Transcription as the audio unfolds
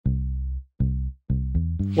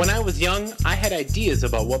When I was young, I had ideas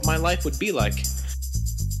about what my life would be like.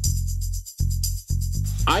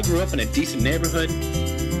 I grew up in a decent neighborhood.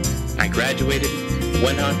 I graduated,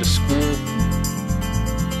 went on to school,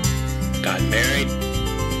 got married,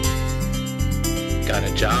 got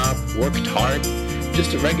a job, worked hard,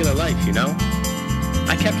 just a regular life, you know?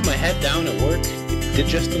 I kept my head down at work, did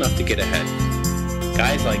just enough to get ahead.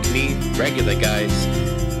 Guys like me, regular guys,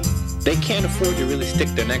 they can't afford to really stick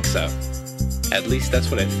their necks out. At least that's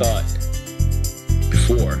what I thought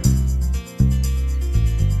before.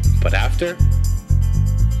 But after?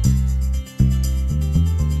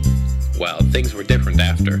 Well, things were different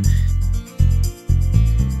after.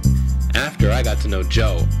 After I got to know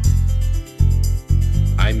Joe.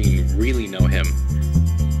 I mean, really know him.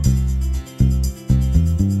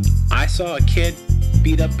 I saw a kid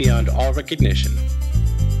beat up beyond all recognition.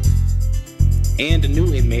 And a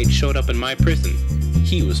new inmate showed up in my prison.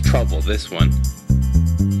 He was trouble, this one.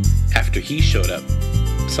 After he showed up,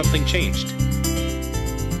 something changed.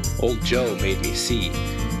 Old Joe made me see.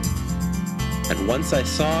 And once I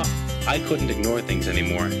saw, I couldn't ignore things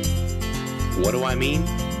anymore. What do I mean?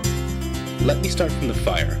 Let me start from the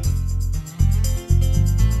fire.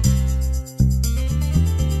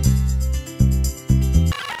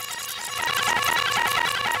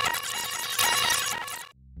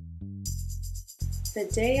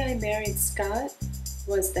 The day I married Scott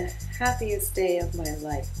was the happiest day of my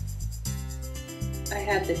life. I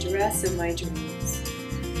had the dress of my dreams,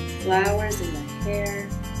 flowers in my hair,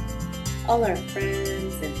 all our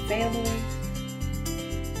friends and family.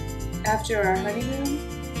 After our honeymoon,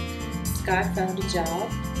 Scott found a job,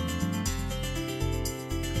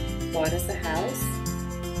 bought us a house,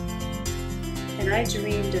 and I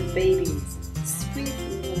dreamed of babies, sweet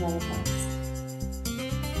little lullabies.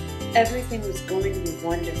 Everything was going to be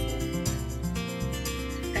wonderful.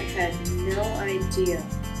 I had no idea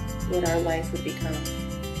what our life would become.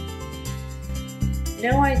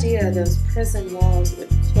 No idea those prison walls would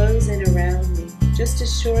close in around me just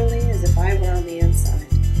as surely as if I were on the inside.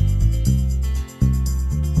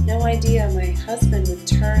 No idea my husband would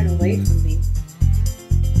turn away from me,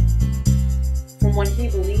 from what he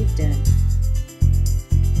believed in.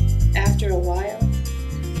 After a while,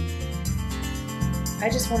 I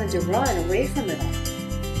just wanted to run away from it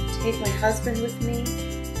all, take my husband with me,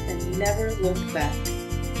 and never look back.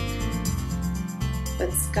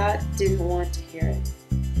 But Scott didn't want to hear it.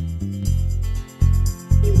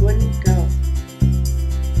 He wouldn't go.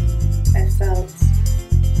 I felt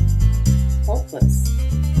hopeless.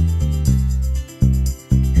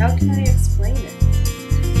 How can I explain it?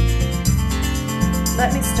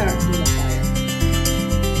 Let me start from the